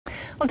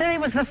Well, today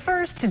was the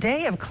first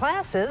day of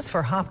classes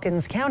for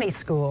Hopkins County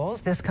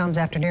Schools. This comes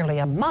after nearly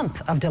a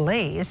month of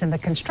delays in the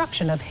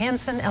construction of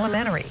Hanson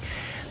Elementary.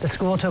 The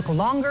school took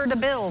longer to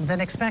build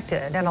than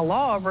expected, and a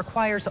law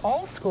requires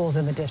all schools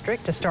in the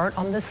district to start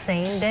on the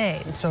same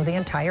day, so the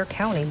entire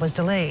county was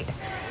delayed.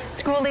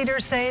 School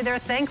leaders say they're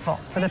thankful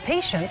for the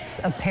patience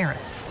of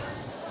parents.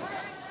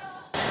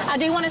 I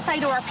do want to say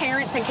to our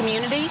parents and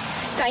community,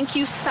 thank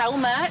you so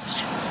much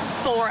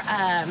for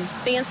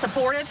being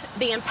supportive,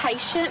 being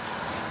patient.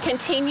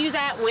 Continue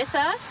that with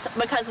us,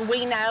 because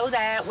we know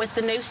that with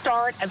the new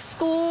start of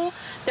school,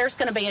 there's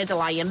going to be a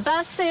delay in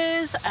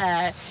buses,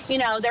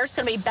 there's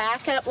going to be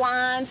backup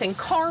lines and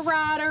car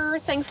rider,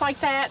 things like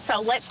that. So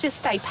let's just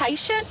stay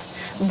patient,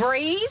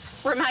 breathe,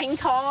 remain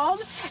calm,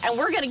 and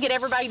we're going to get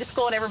everybody to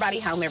school and everybody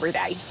home every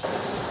day.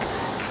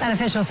 And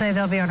officials say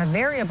they'll be on a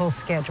variable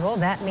schedule.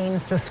 That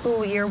means the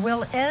school year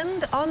will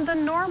end on the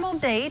normal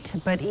date,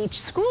 but each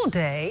school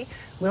day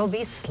will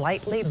be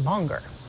slightly longer.